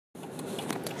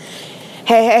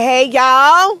Hey,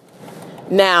 y'all.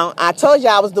 Now, I told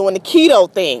y'all I was doing the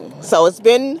keto thing. So it's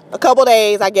been a couple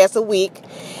days, I guess a week.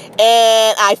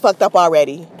 And I fucked up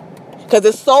already. Because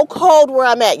it's so cold where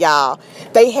I'm at, y'all.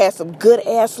 They had some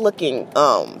good-ass looking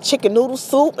chicken noodle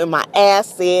soup. And my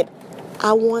ass said,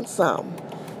 I want some.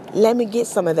 Let me get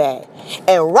some of that.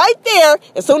 And right there,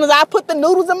 as soon as I put the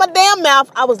noodles in my damn mouth,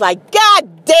 I was like,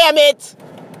 God damn it.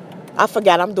 I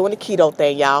forgot I'm doing the keto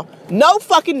thing, y'all. No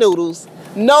fucking noodles.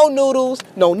 No noodles,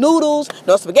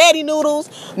 no spaghetti noodles,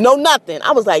 no nothing.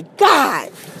 I was like, God,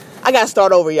 I got to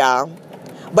start over, y'all.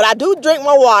 But I do drink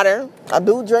my water. I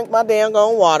do drink my damn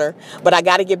water. But I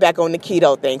got to get back on the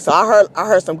keto thing. So I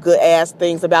heard some good ass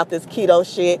things about this keto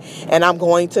shit. And I'm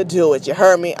going to do it. You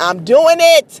heard me? I'm doing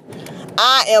it.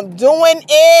 I am doing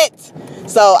it.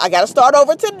 So I got to start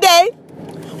over today.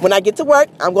 When I get to work,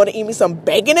 I'm going to eat me some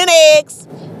bacon and eggs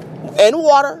and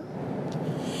water.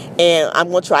 And I'm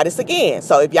going to try this again.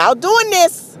 So if y'all doing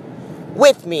this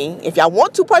with me, if y'all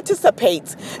want to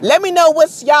participate, let me know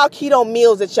what's y'all keto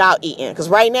meals that y'all eating. Because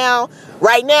right now,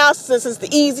 since it's the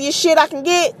easiest shit I can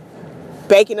get,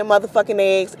 bacon and motherfucking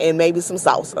eggs and maybe some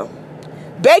salsa.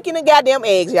 Bacon and goddamn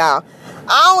eggs, y'all.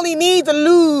 I only need to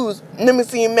lose, let me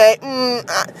see, man.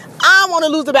 I want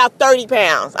to lose about 30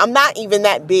 pounds. I'm not even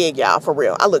that big, y'all, for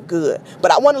real. I look good.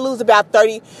 But I want to lose about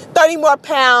 30 more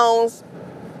pounds.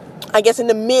 I guess in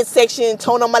the midsection,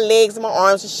 tone on my legs and my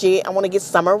arms and shit. I want to get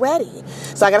summer ready.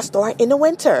 So I got to start in the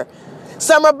winter.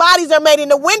 Summer bodies are made in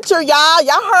the winter, y'all.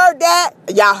 Y'all heard that?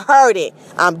 Y'all heard it.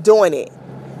 I'm doing it.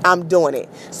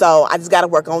 So I just got to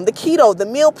work on the keto, the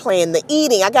meal plan, the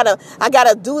eating. I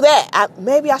gotta do that.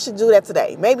 Maybe I should do that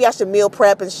today. Maybe I should meal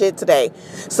prep and shit today.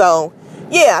 So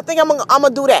yeah, I think I'm gonna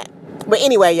do that. But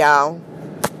anyway, y'all,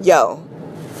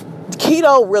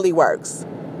 keto really works.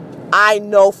 I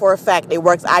know for a fact it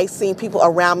works. I've seen people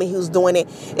around me who's doing it.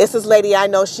 It's this lady I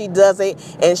know, she does it,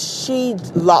 and she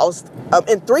lost,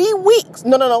 in 3 weeks,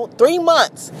 3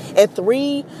 months. In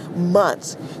 3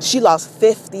 months, she lost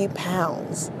 50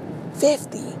 pounds.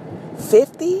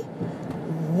 50?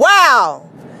 Wow.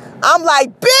 I'm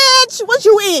like, bitch, what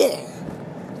you eating?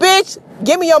 Bitch,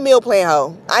 give me your meal plan,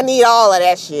 ho. I need all of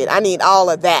that shit. I need all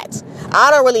of that.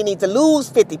 I don't really need to lose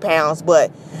 50 pounds, but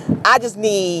I just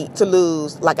need to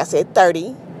lose, like I said,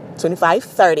 30, 25,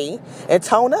 30, and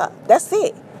tone up. That's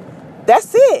it.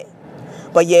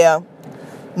 But yeah,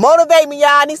 motivate me, y'all.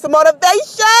 I need some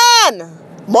motivation.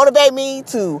 Motivate me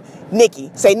to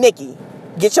Nikki. Say, Nikki,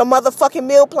 get your motherfucking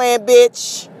meal plan,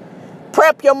 bitch.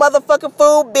 Prep your motherfucking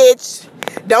food, bitch.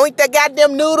 Don't eat that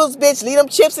goddamn noodles, bitch. Leave them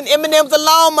chips and M&Ms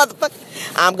alone, motherfucker.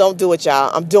 I'm going to do it, y'all.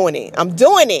 I'm doing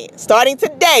it. Starting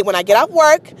today, when I get off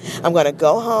work, I'm going to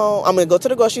go home. I'm going to go to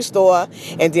the grocery store,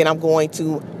 and then I'm going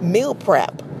to meal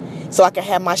prep so I can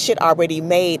have my shit already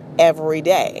made every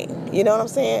day. You know what I'm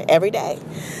saying? Every day.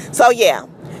 So, yeah,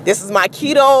 this is my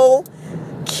keto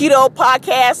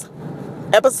podcast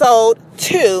episode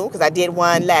 2, because I did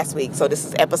one last week. So this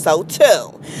is episode 2.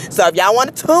 So if y'all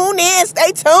want to tune in,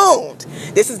 stay tuned.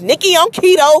 This is Nikki on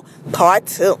Keto, part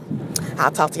 2.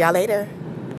 I'll talk to y'all later.